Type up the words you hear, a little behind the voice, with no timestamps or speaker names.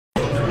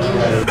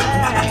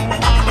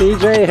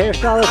DJ,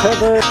 hairstylist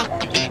Heather.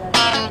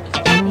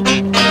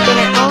 In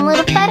her own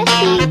little photo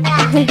shoot.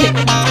 And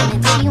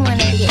then she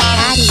wanted to get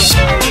daddy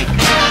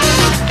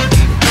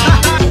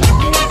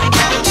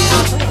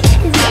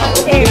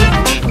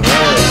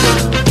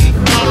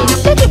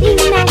Look at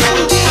these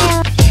matching.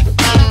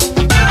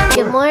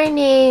 Good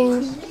morning.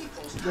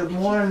 Good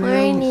morning.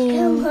 Morning.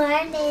 Good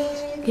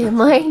morning. Good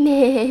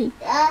morning.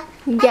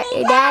 You got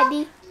your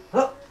daddy?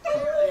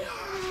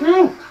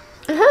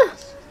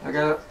 I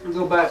gotta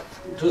go back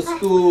to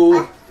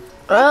school.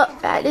 Oh,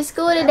 back to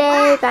school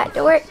today. Back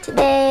to work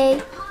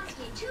today.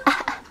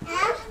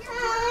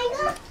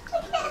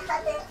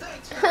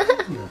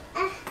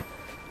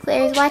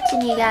 Claire's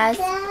watching you guys.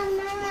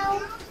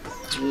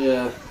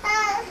 Yeah.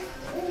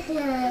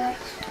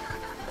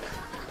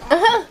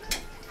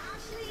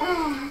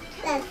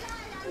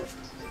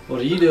 What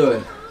are you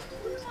doing?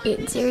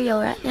 Eating cereal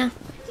right now.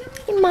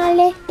 Hey,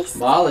 Molly.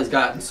 Molly's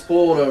gotten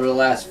spoiled over the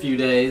last few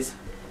days.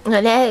 I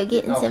know,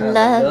 getting All some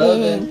kinds of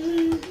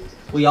loving.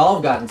 We all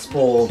have gotten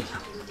spoiled.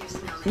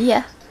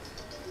 Yeah.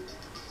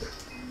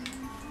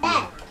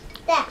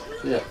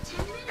 Yeah.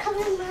 Come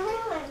on,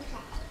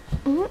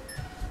 Mama.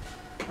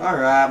 All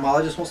right,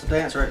 Molly just wants to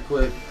dance right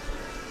quick.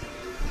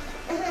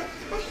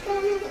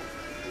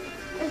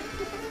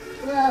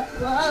 Whoa,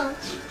 whoa.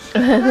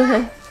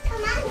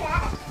 Come on,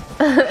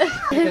 Dad.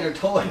 Get her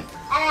toy.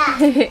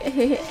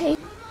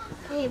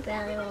 Hey,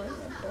 Belly was a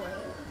boy.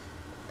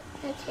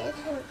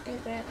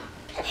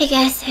 Hey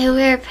guys, so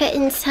we're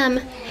putting some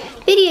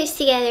videos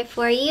together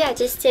for you. I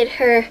just did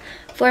her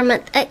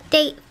 4-month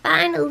update,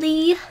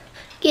 finally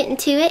getting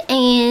to it,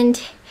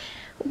 and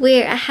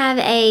I have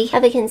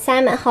a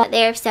consignment haul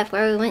there of stuff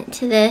where we went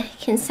to the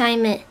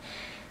consignment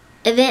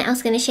event. I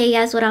was going to show you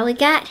guys what all we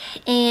got,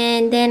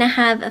 and then I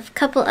have a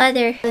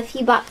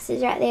few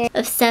boxes right there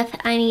of stuff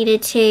I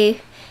needed to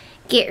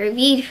get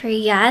reviewed for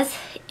you guys,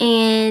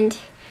 and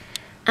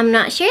I'm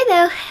not sure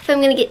though if I'm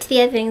going to get to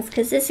the other things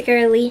because this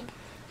girly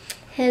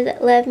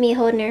has loved me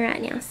holding her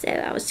right now. So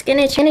I was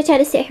gonna try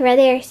to sit her right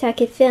there so I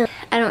could film.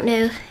 I don't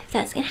know if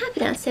that's gonna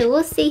happen now, so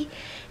we'll see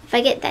if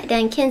I get that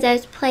done.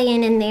 Kinsley's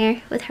playing in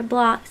there with her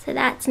blocks, so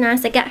that's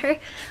nice. I got her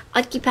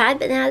occupied,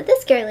 but now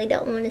this girly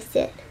don't want to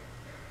sit.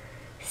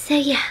 So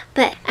yeah,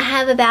 but I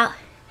have about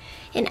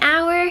an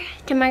hour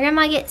till my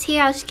grandma gets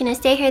here. I was just gonna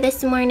stay here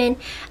this morning.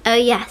 Oh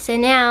yeah, so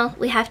now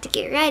we have to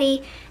get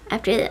ready.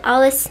 After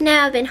all this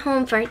snow, I've been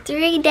home for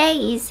 3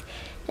 days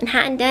and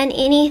hadn't done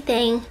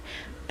anything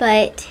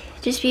but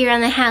just be around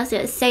the house. It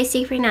was so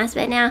super nice,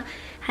 but now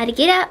I had to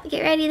get up,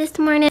 get ready this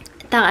morning.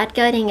 I thought I'd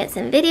go ahead and get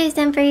some videos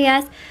done for you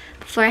guys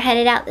before I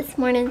headed out this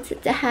morning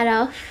since I had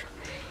off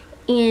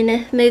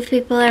and move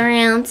people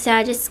around. So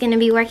I'm just gonna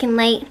be working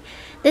late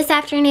this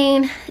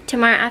afternoon,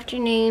 tomorrow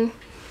afternoon,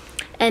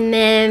 and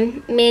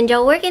then me and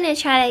Joel, we're gonna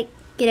try to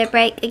get a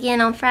break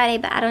again on Friday,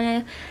 but I don't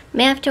know,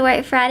 may have to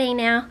work Friday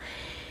now,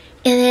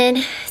 and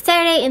then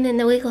Saturday, and then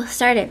the week will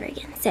start over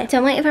again. So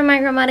I'm waiting for my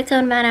grandma to come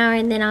in about an hour,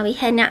 and then I'll be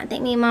heading out. I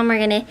think me and Mom are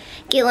gonna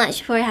get lunch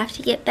before I have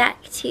to get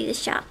back to the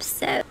shop.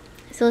 So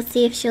we'll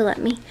see if she'll let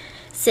me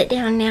sit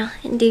down now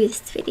and do this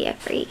video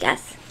for you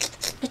guys.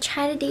 I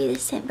try to do the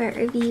Scentbird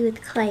review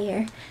with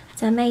Claire,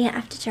 so I may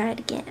have to try it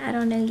again. I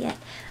don't know yet.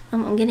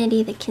 I'm gonna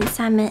do the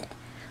consignment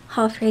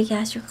haul for you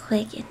guys real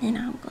quick, and then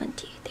I'm going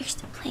to. They're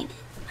still playing it.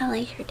 I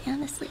laid her down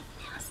to sleep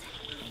now. So.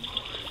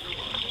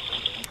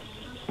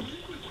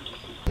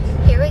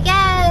 Here we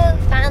go,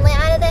 finally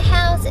out of the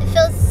house. It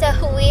feels so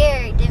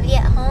weird to be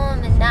at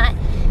home and not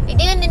be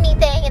doing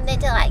anything, and then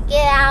to like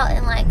get out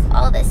and like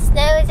all the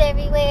snow is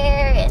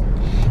everywhere, and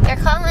they're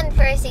calling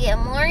for us to get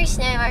more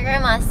snow, my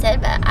grandma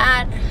said, but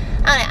I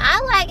don't know,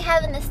 I like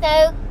having the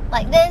snow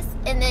like this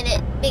and then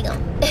it be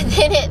gone, and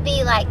then it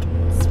be like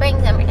spring,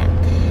 summertime.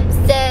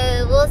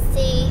 So we'll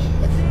see,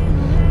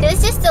 because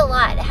it's just a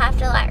lot to have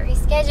to like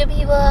reschedule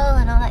people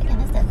and all that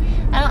kind of stuff.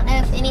 I don't know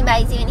if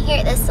anybody's even here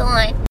at the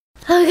salon.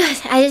 Oh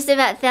gosh, I just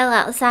about fell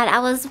outside. I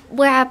was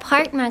where I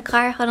parked my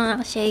car. Hold on,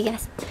 I'll show you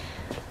guys.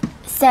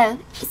 So,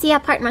 see I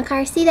parked my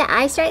car? See that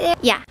ice right there?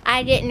 Yeah,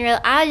 I didn't really,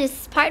 I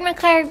just parked my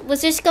car,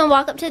 was just gonna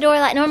walk up to the door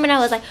like normal, and I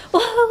was like, whoa,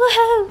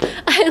 whoa.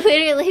 I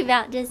literally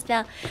about just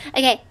fell.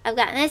 Okay, I've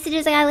got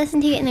messages I gotta listen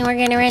to, and then we're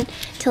gonna run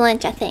to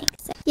lunch, I think.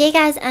 So, yeah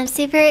guys, I'm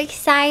super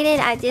excited.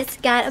 I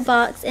just got a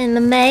box in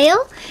the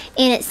mail,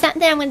 and it's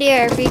something I'm gonna do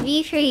a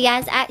review for you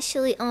guys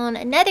actually on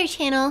another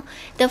channel,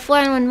 the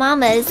 4-in-1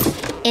 Mamas,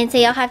 and so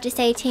y'all have to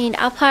stay tuned.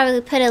 I'll probably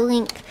put a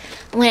link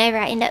whenever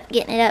I end up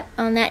getting it up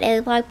on that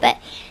daily vlog, but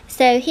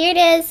so here it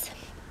is.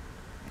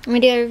 I'm gonna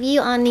do a review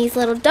on these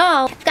little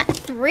dolls. I've got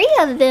 3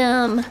 of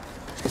them.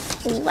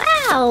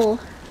 Wow,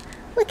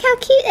 look how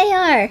cute they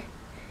are.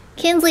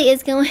 Kinsley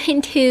is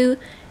going to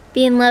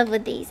be in love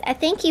with these. I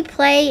think you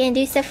play and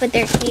do stuff with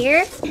their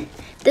hair.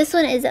 This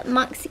one is at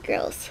BOX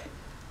Greer.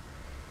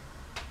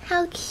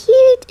 How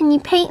cute, and you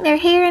paint their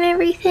hair and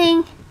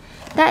everything.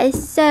 That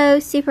is so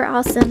super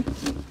awesome.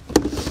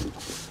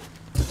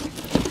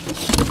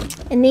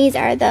 And these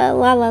are the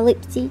Lala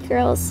Loopsy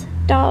Girls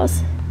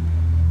dolls.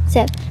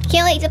 So,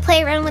 can't wait to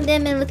play around with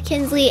them and with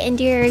Kinsley and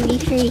do a review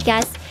for you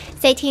guys.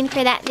 stay tuned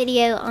for that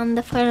video on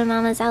the Florida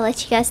Mamas. I'll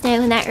let you guys know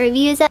when that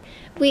review is up.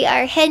 We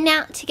are heading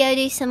out to go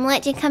do some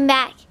lunch and come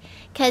back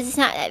because it's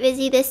not that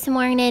busy this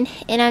morning,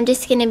 and I'm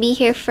just gonna be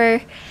here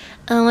for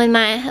when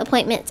my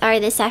appointments are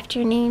this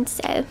afternoon.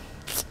 So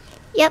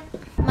yep,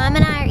 Mom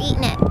and I are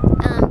eating at the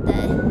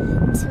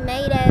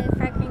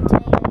fried cream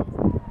tomato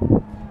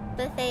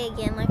buffet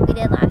again like we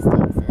did last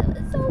week, so it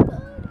was so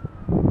good.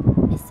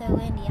 It's so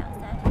windy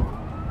outside.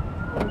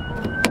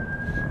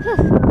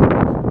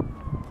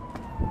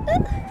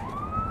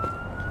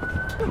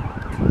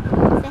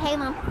 Say hey,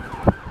 Mom.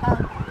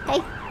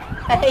 Hey.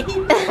 Hey.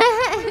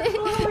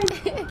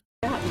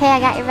 Hey, I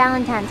got your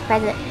Valentine's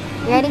present.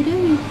 You ready?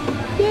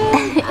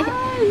 Yeah.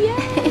 Oh,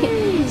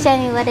 yay. Show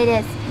me what it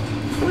is.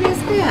 What is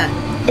that?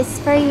 It's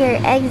for your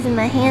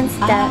eczema hand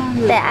stuff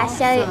that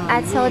awesome.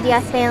 I told you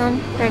I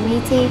found from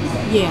YouTube.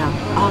 Yeah,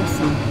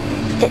 awesome.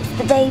 It's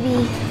the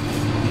baby,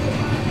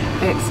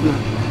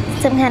 Excellent.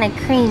 some kind of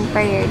cream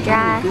for your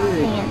dry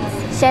good.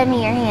 hands. Show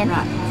me your hand.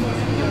 Right.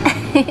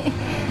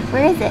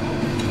 Where is it?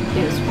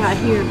 It's right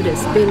here, but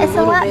it's been It's a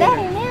little lot better.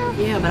 better now.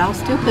 Yeah, but I'll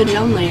still put it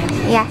on there.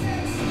 Yeah.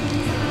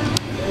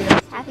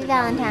 Happy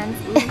Valentine's.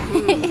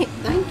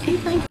 Thank you,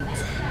 thank you.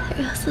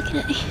 Everyone's looking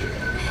at me.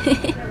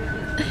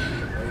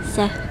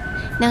 So,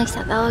 now we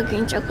stop at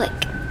Walgreens real quick.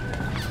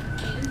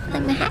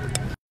 Like my hat.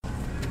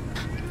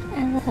 I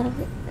love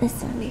this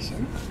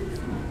foundation.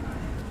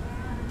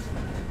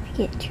 I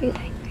get True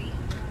Ivory.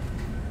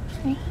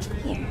 Right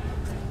here.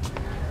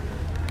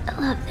 I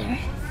love their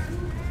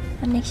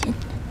foundation.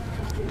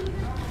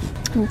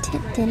 I'm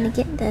tempted to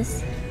get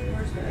this.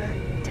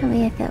 Tell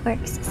me if it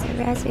works. It's a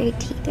raspberry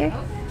teether.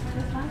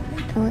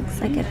 It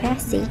looks like a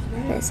passy,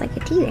 but it's like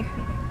a teether.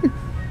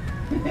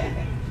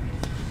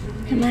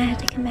 I might have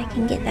to come back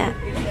and get that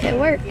if it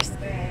works.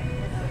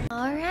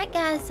 Alright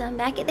guys, so I'm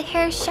back at the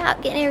hair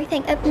shop getting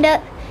everything opened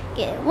up,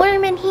 getting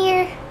warm in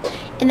here,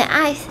 and the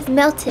ice is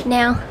melted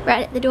now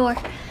right at the door.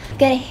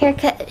 Got a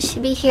haircut that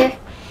should be here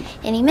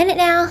any minute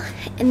now,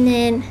 and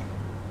then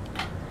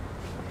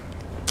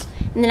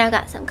I've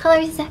got some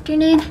colors this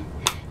afternoon.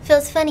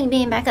 Feels funny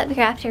being back up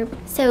here after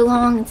so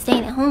long and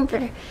staying at home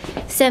for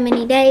so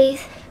many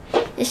days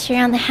just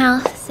around the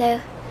house.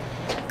 So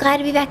glad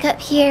to be back up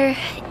here,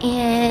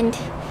 and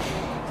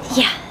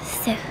yeah,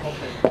 so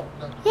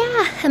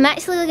yeah, I'm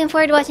actually looking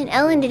forward to watching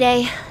Ellen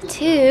today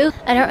too.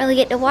 I don't really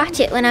get to watch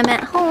it when I'm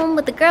at home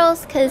with the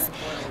girls because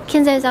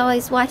Kinsley's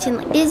always watching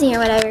like Disney or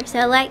whatever, so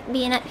I like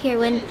being up here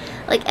when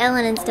like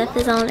Ellen and stuff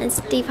is on and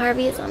Steve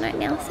Harvey is on right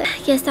now. So I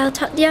guess I'll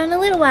talk to you in a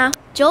little while.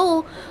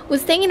 Joel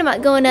was thinking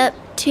about going up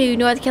to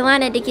North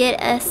Carolina to get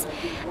us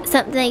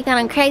something he found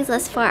on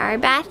Craigslist for our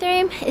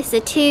bathroom. It's a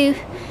 2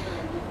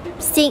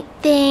 sink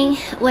thing,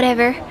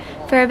 whatever,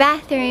 for a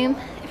bathroom.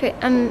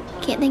 Can't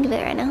think of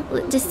it right now.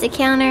 Just a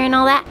counter and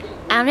all that.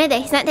 I don't know though.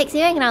 He's not texting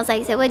me back, and I was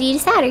like, so what do you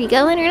decide? Are you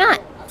going or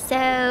not? So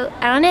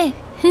I don't know.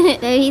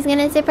 Maybe he's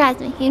gonna surprise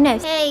me. Who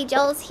knows? Hey,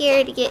 Joel's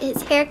here to get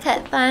his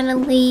haircut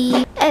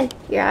finally. Oh,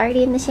 you're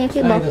already in the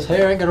shampoo bowl. Hey, this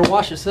hair ain't gonna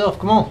wash itself.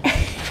 Come on.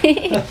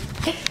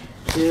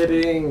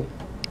 Kidding.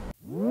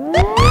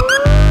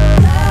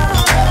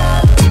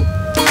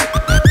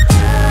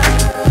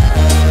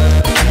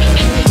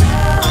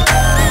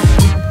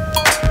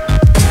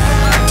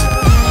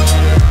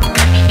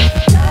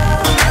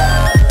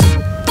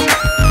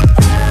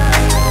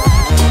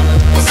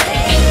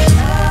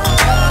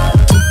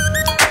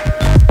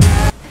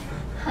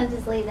 I'll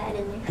just leave that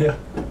in there. Yeah.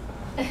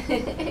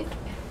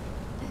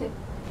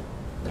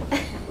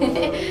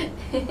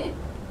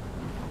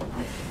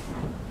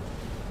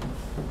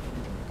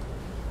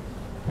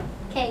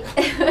 Okay.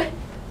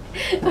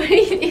 What are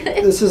you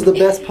doing? This is the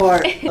best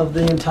part of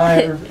the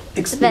entire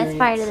experience. The best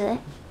part of the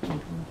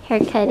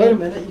haircut. Wait a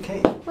minute, you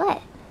can't.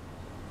 What?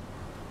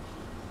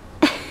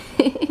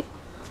 Okay.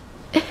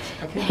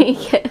 There you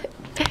go.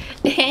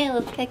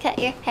 Let's go cut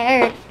your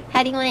hair.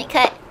 How do you want it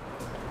cut?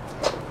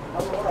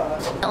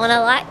 Don't want a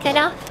lot cut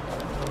off?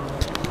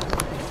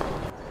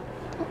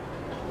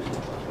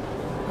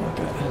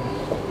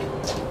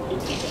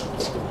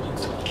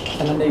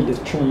 And I need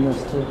to trim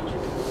this too.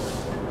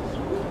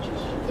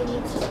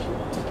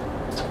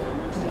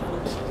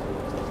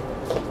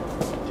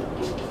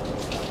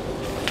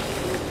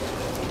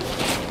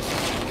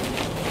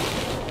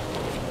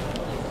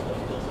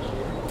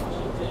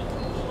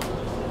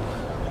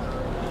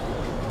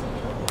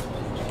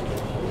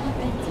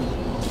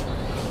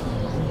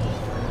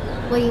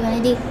 What do you want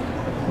to do?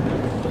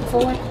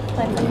 4?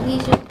 What do you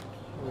usually?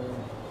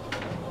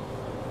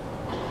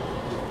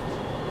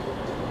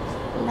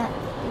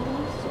 That's the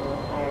usual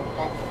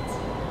haircut.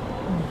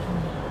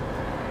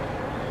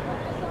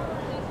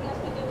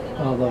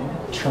 The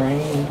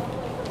train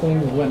thing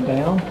went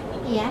down.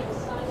 Yeah.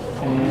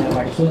 And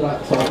like so I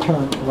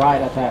turned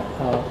right at that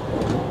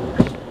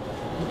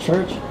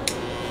church.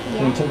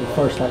 Yeah. And took the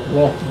first like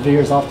left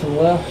veers off to the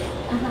left.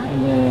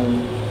 And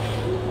then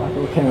like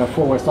we came to a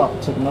 4-way stop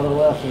and took another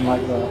left, and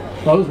like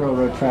those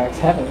railroad tracks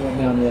haven't went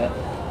down yet.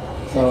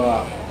 So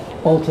I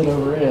bolted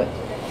over it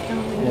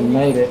and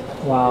made it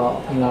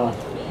while, you know,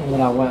 when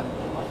I went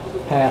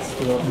past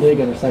the big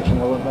intersection,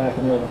 I went back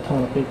and there was a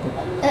ton of people.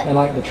 And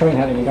like the train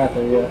hadn't even got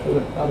there yet.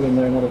 I've been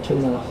there another 2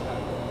 minutes.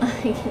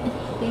 You're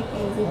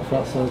crazy. I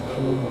felt so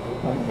cool.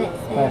 Like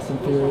Fast and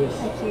Furious.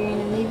 Like you're in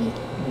a movie.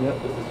 Yep.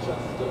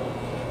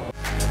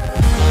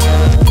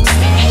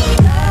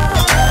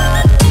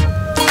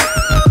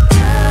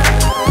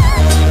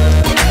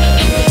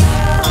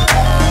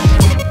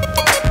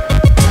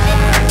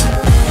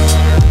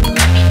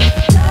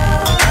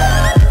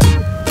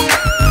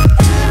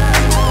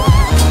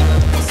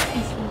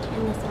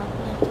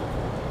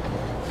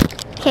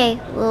 Okay,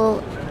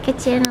 we'll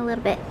get you in a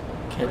little bit.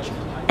 Catch you.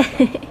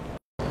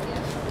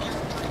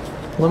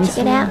 Let me Check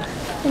see. it out.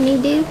 The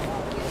new dude.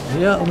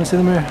 Yeah, let me see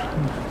the mirror.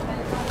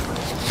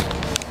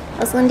 I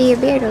was gonna do your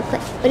beard real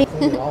quick. What do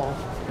you?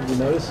 Did you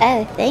notice?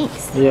 Oh,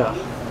 thanks. Yeah.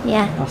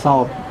 Yeah. I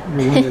saw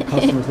one of your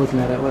customers looking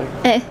at it like.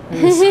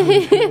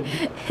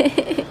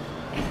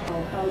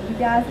 You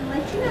guys will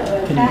let you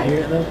know. Can you hear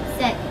it though?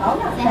 So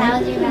how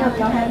was your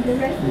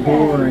Valentine's?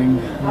 Boring.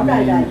 I mean,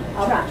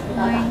 Boring. You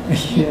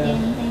didn't do Yeah.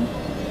 anything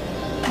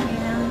for your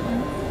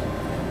Valentine's?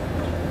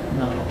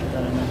 no, don't put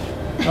that in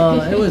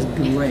there. It was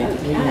great.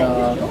 Me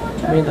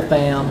and the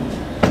fam,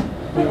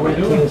 we went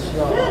to this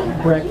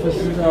breakfast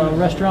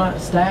restaurant,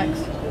 Stacks.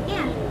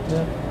 Yeah.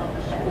 Yeah.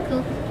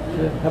 Cool.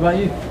 Good. How about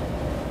you?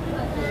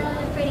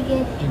 Pretty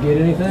good. Did you get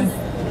anything?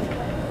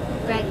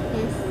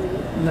 Breakfast.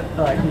 No,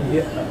 like you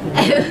get.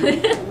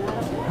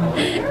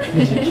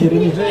 Did you get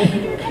anything?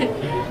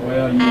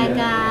 Well, I yeah.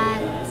 got.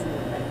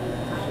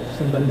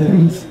 Some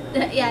balloons.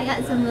 Yeah, I got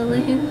some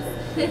balloons.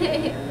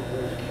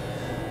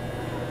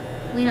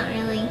 We don't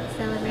really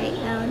celebrate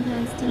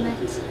Valentine's too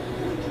much.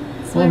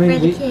 It's more for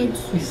the kids.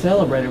 We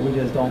celebrate it. We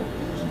just don't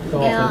go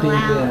Go off the deep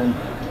all out. end.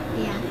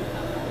 Yeah.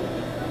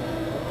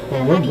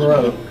 Well, How we're do you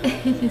broke. do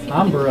it?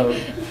 I'm broke,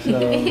 so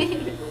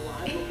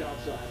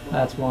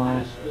that's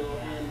why.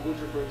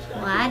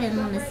 Well, I didn't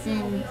want to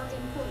send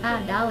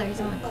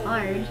 $5 on a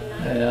card.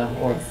 Yeah.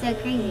 Or That's so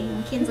crazy.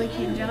 And Kinsley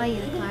can draw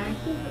you the card.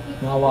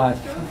 my wife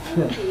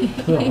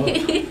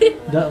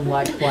doesn't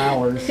like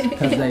flowers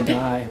because they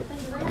die.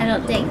 I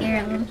don't take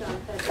care of them.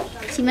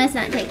 She must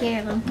not take care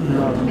of them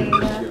No. very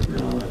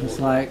well. It's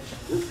like,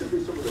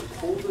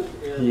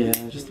 yeah,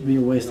 just to be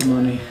a waste of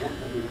money.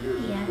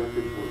 Yeah.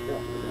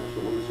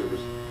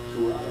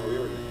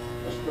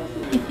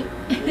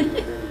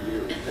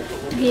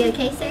 You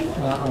okay, sir?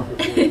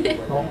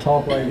 Don't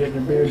talk while you're getting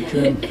your beard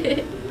trimmed.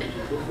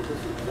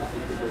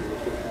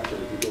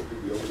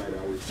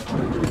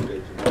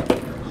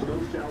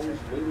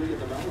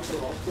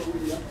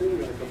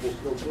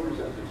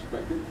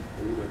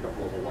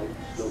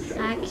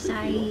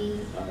 Actually,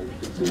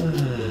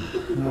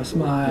 That's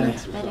my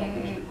looks better.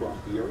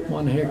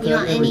 one You haircut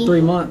want every any?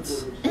 3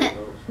 months.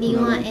 Do you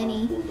want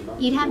any?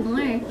 You'd have more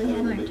if we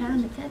had more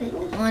time to cut it.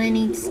 Want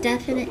any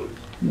stuff in it?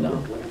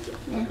 No.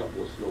 Yeah.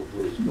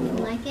 You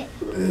like it?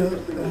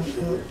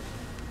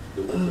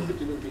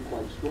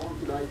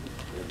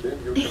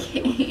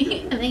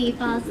 I think you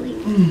fall asleep.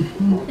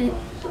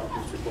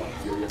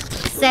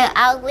 So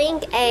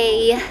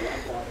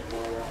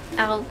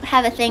I'll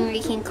have a thing where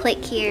you can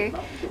click here,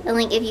 a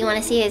link if you want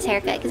to see his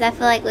haircut, because I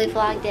feel like we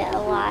vlogged it a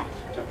lot.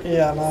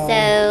 Yeah, no.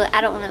 So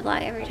I don't want to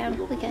vlog every time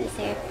we cut his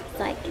hair. It's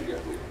like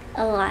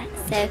a lot.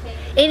 So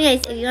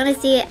anyways, if you want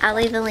to see it, I'll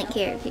leave a link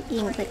here.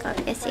 You can click on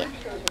it to see it.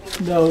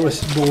 No,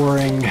 it's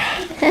boring.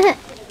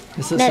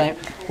 It's the same.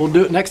 We'll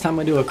do it next time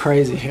we do a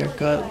crazy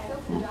haircut.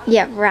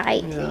 Yeah,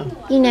 right. Yeah.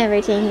 You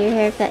never change your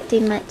haircut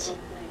too much,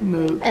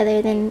 No.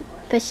 other than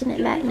pushing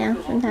it back now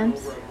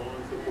sometimes.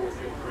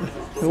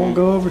 It won't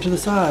go over to the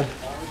side.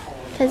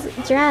 Because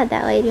it's dried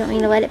that way. Do you want me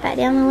to let it back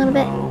down a little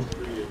No.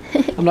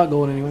 I'm not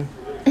going anywhere.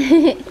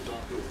 bit?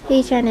 Who are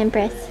you trying to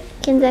impress?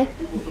 Kenzo?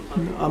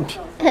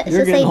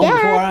 You're getting home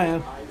before I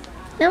am.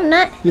 No, I'm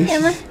not. Yes.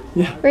 Am I?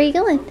 Yeah. Where are you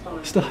going?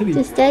 Study.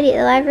 To study at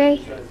the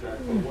library?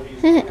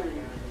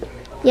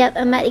 Yep,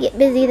 I'm about to get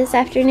busy this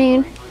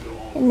afternoon.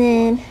 And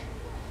then,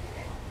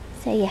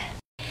 so yeah.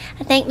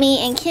 I think me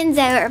and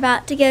Kenzo are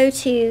about to go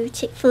to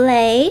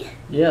Chick-fil-A.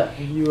 Yeah.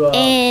 You.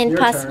 And your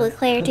possibly turn.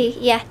 Claire too.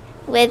 Yeah,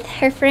 with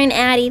her friend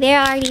Addie. They're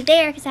already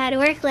there because I had to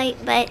work late,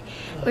 but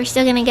we're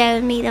still gonna go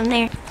and meet them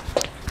there.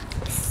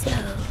 So,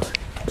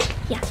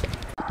 yeah.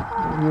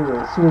 You're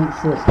a sweet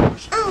sister.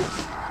 Oh,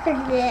 for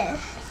this.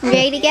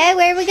 Ready to go?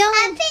 Where are we I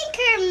going? think I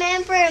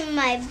remember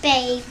my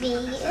baby.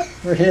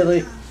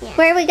 Really?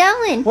 Where are we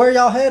going? Where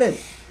y'all headed?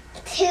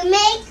 To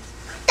make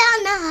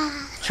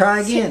donuts. Try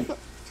again.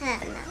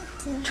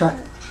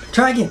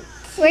 Try again.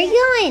 Where are you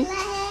going?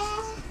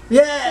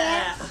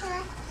 Yeah.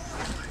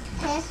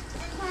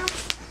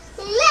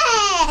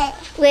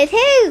 With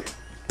who?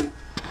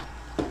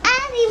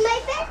 Abby, my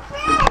best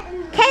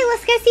friend. Okay,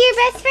 let's go see your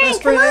best friend.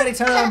 Best friend Eddie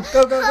time.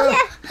 Go, go, go.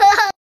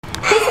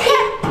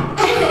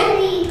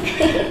 Abby,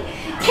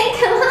 Okay,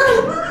 come on.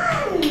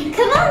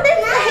 Come on this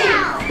way.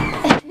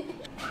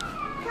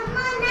 come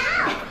on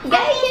now.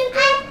 Go,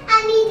 Kenzo. I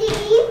need to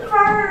eat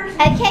first.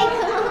 Okay,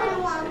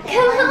 come on.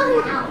 Come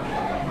on.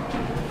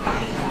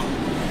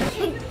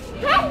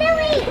 Hi,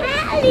 Louie.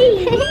 Hi.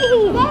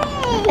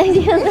 Do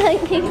you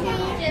like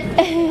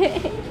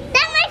it?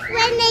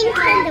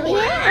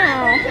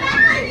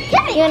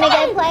 You wanna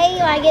go play? You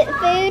wanna get the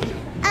food?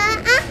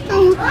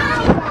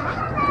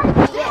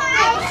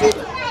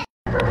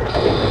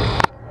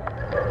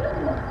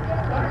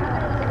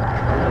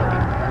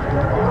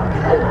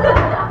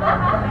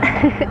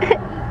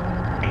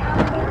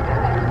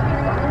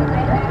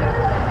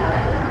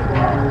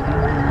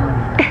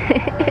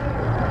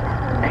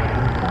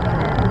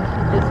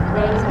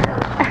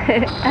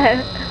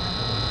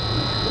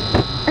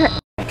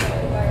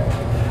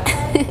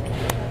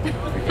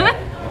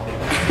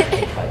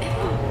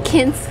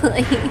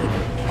 Kinsley. I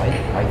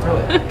throw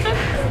it.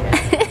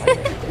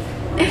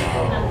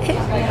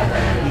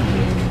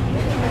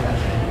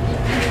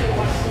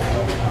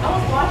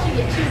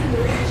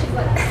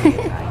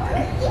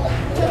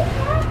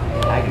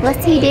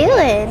 What's he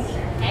doing?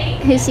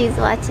 She's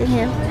watching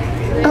him.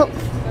 Oh.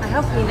 I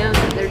hope he knows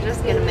that they're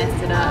just gonna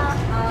mess it up.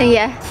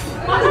 Yeah.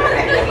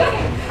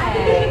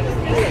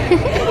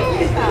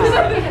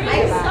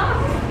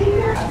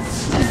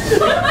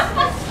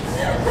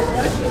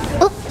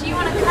 Oh. Do you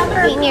want a cup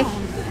or In here.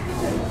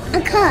 A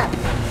cup.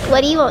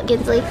 What do you want,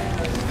 Kinsley?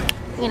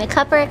 You want a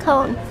cup or a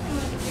cone?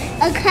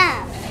 A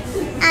cup.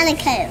 And a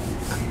cup.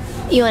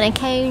 You want a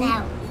cone?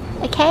 No.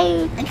 A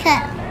cone? A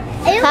cup.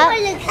 I Cup?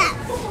 want a cup.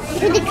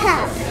 Put a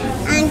cup.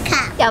 And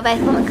cup. Y'all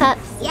both want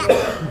cups? Yeah.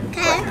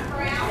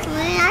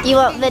 Cup. You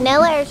want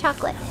vanilla or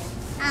chocolate?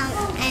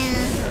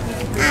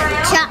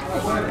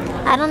 Chocolate.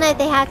 I don't know if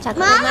they have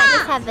chocolate. They might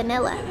just have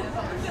vanilla.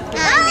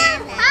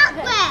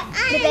 Chocolate.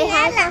 Do they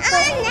have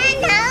chocolate?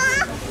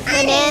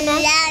 Banana?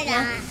 No.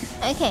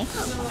 Okay.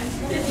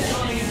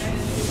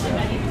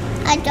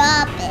 I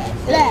drop it.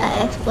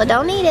 Look. Well,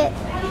 don't eat it.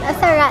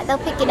 That's alright. They'll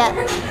pick it up.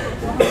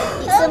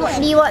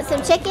 Do you want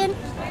some chicken?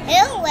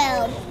 It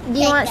will. Do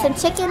you want some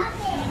chicken?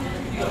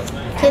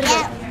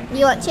 Kinsley, do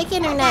you want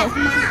chicken or no?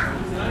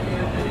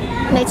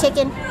 No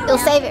chicken? You'll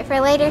save it for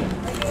later?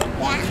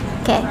 Yeah.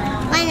 Okay.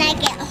 When I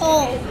get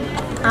home.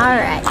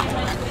 Alright.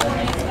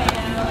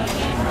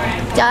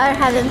 Y'all are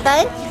having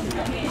fun?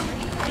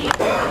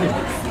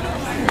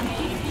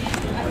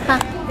 Huh?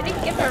 I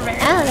didn't give her very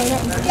Oh, they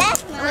didn't.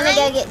 That's I'm gonna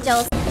go get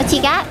Joel's. What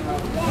you got?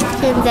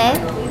 Kinsley?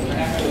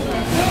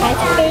 ice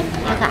cream.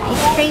 I got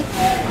ice cream.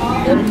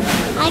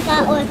 I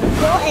got one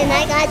and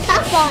I got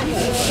top on it.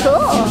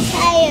 Cool.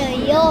 Hey,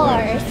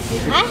 yours.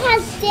 I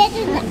have sit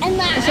and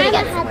I should have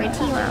got some more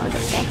tea when I was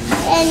okay.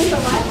 and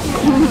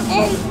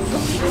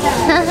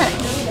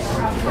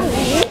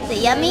Is it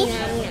yummy?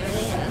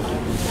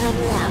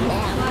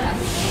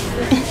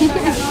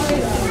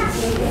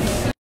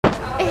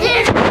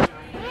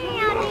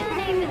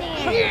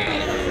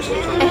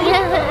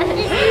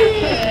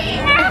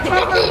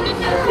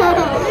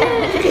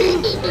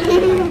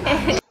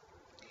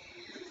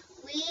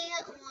 We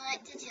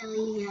want to tell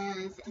you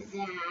guys that we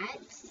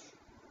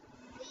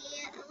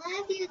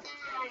love you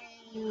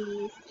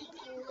guys. Thank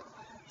you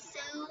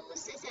so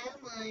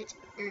much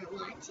for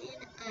watching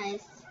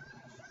us.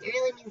 It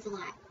really means a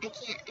lot. I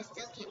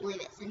still can't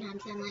believe it.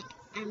 Sometimes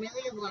I'm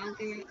really a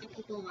vlogger and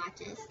people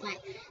watch us.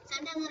 Like,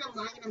 sometimes when I'm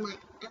vlogging, I'm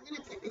like, I'm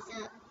gonna put this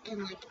up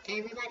and like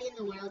everybody in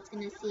the world's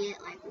gonna see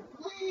it. Like,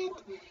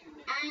 what?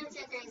 I'm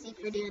so crazy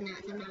for doing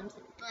that sometimes,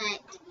 but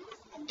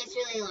it's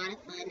really a lot of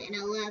fun, and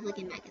I love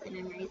looking back at the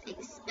memories,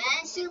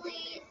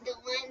 especially the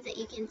ones that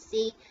you can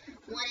see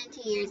 1 and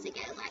 2 years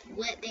ago, like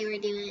what they were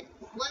doing,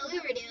 what we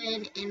were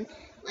doing, and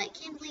like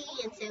Kinsley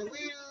and so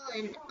little,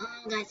 and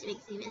oh gosh, it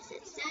makes me miss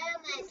it so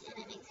much, and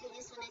it makes me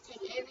just want to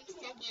take every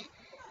second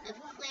of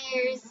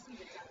Claire's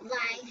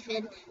life,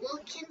 and well,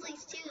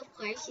 Kinsley's too, of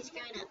course, she's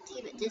growing up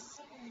too, but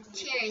just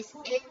cherish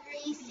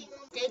every single.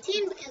 Stay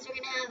tuned because we're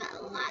gonna have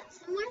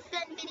lots of more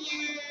fun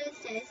videos,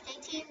 so stay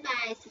tuned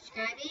by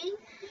subscribing,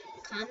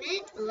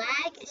 comment,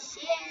 like,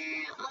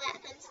 share, all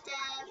that fun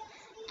stuff.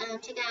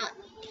 Check out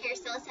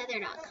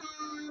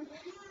HairStylistHeather.com.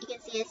 You can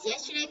see us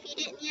yesterday if you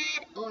didn't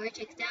yet, or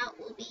check us out.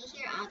 We'll be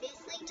here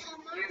obviously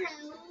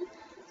tomorrow,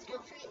 so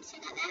don't forget to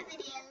check out that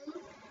video.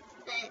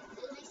 But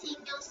we'll be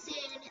seeing y'all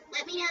soon.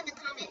 Let me know in the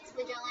comments,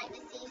 would y'all like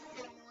to see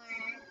some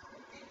more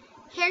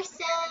hair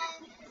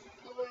stuff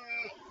or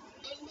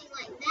anything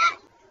like that?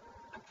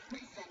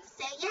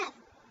 So yeah,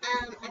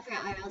 I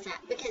forgot where I was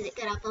at because it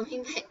cut off on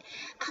me, but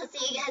I'll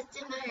see you guys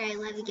tomorrow. I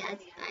love you guys.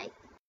 Bye.